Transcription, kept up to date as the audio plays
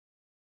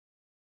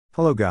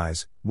Hello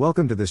guys,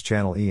 welcome to this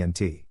channel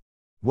ENT.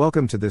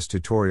 Welcome to this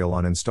tutorial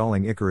on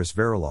installing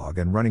IcarusVerilog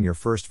and running your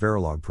first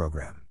Verilog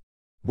program.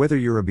 Whether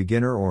you're a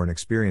beginner or an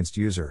experienced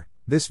user,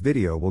 this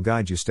video will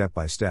guide you step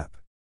by step.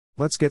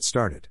 Let's get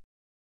started.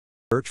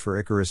 Search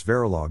for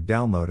IcarusVerilog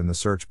download in the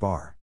search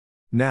bar.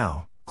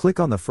 Now, click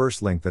on the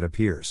first link that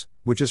appears,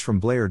 which is from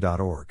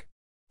blair.org.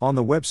 On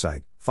the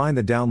website, find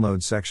the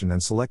download section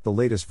and select the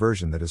latest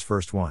version that is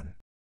first one.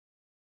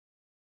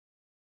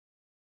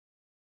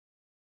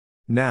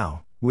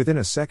 Now, within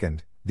a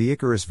second, the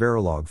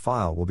IcarusVerilog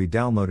file will be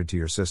downloaded to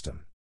your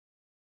system.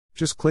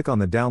 Just click on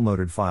the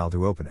downloaded file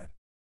to open it.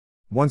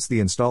 Once the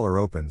installer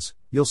opens,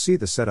 you'll see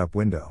the setup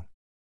window.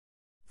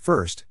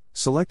 First,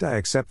 select I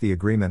accept the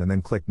agreement and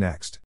then click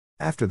Next.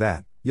 After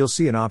that, you'll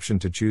see an option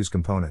to choose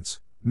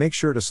components. Make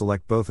sure to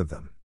select both of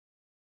them.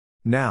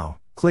 Now,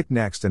 click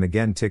Next and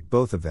again tick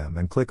both of them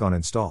and click on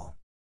Install.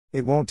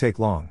 It won't take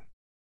long.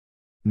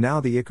 Now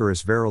the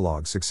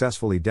IcarusVerilog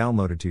successfully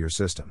downloaded to your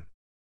system.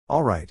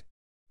 Alright.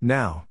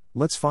 Now,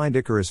 let's find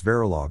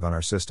IcarusVerilog on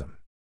our system.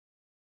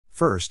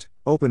 First,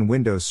 open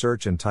Windows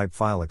Search and type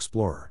File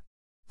Explorer.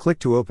 Click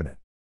to open it.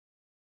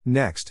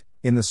 Next,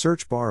 in the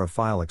search bar of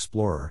File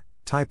Explorer,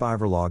 type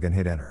iVerilog and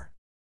hit Enter.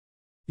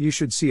 You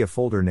should see a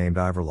folder named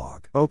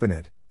iVerilog. Open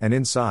it, and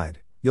inside,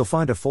 you'll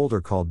find a folder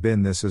called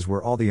bin. This is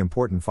where all the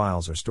important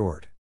files are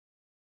stored.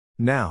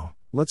 Now,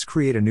 let's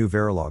create a new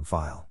Verilog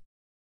file.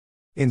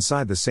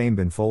 Inside the same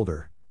bin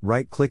folder,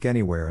 right-click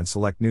anywhere and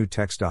select New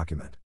Text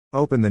Document.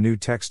 Open the new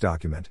text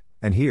document,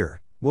 and here,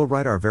 we'll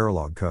write our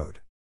Verilog code.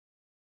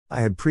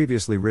 I had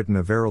previously written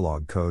a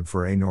Verilog code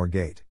for a NOR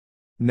gate.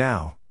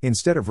 Now,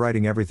 instead of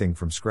writing everything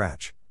from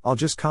scratch, I'll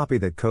just copy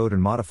that code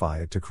and modify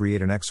it to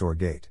create an XOR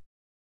gate.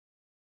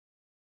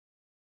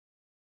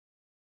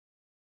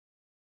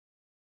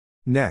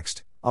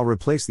 Next, I'll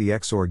replace the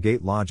XOR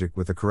gate logic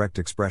with the correct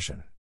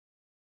expression.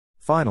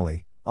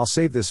 Finally, I'll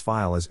save this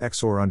file as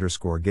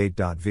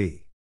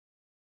XOR_gate.v.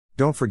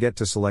 Don't forget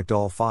to select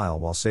all file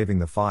while saving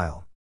the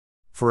file.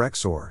 For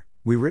XOR,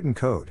 we written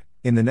code.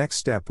 In the next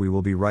step we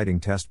will be writing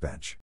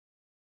testbench.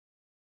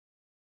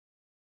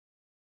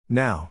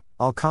 Now,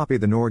 I'll copy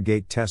the NOR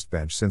gate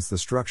testbench since the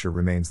structure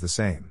remains the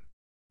same.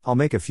 I'll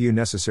make a few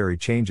necessary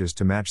changes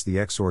to match the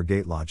XOR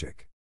gate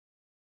logic.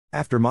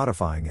 After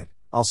modifying it,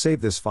 I'll save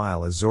this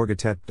file as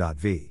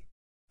zorgatet.v.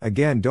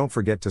 Again, don't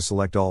forget to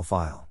select all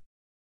file.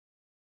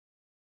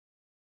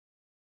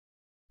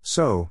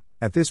 So,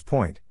 at this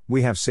point,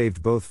 we have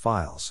saved both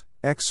files,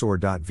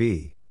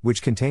 xor.v,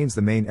 which contains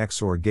the main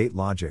XOR gate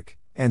logic,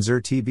 and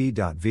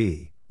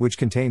zertb.v, which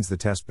contains the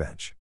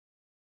testbench.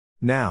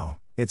 Now,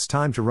 it's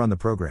time to run the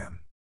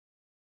program.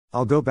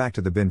 I'll go back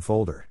to the bin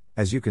folder,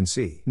 as you can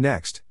see.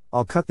 Next,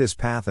 I'll cut this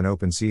path and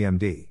open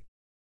CMD.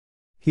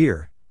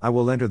 Here, I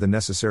will enter the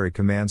necessary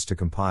commands to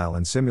compile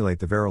and simulate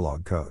the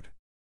Verilog code.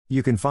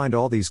 You can find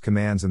all these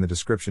commands in the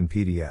description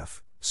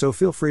PDF, so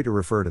feel free to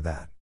refer to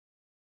that.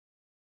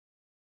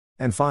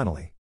 And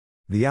finally,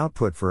 the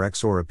output for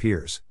XOR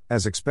appears,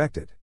 as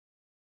expected.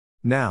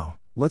 Now,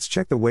 let's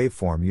check the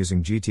waveform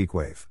using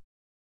GTKWAVE.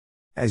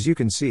 As you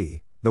can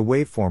see, the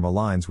waveform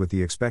aligns with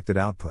the expected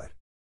output.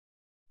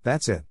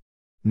 That's it.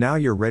 Now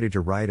you're ready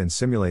to write and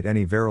simulate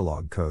any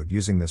Verilog code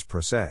using this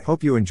process.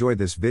 Hope you enjoyed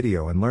this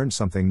video and learned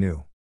something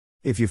new.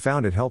 If you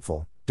found it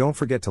helpful, don't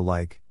forget to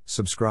like,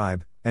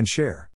 subscribe, and share.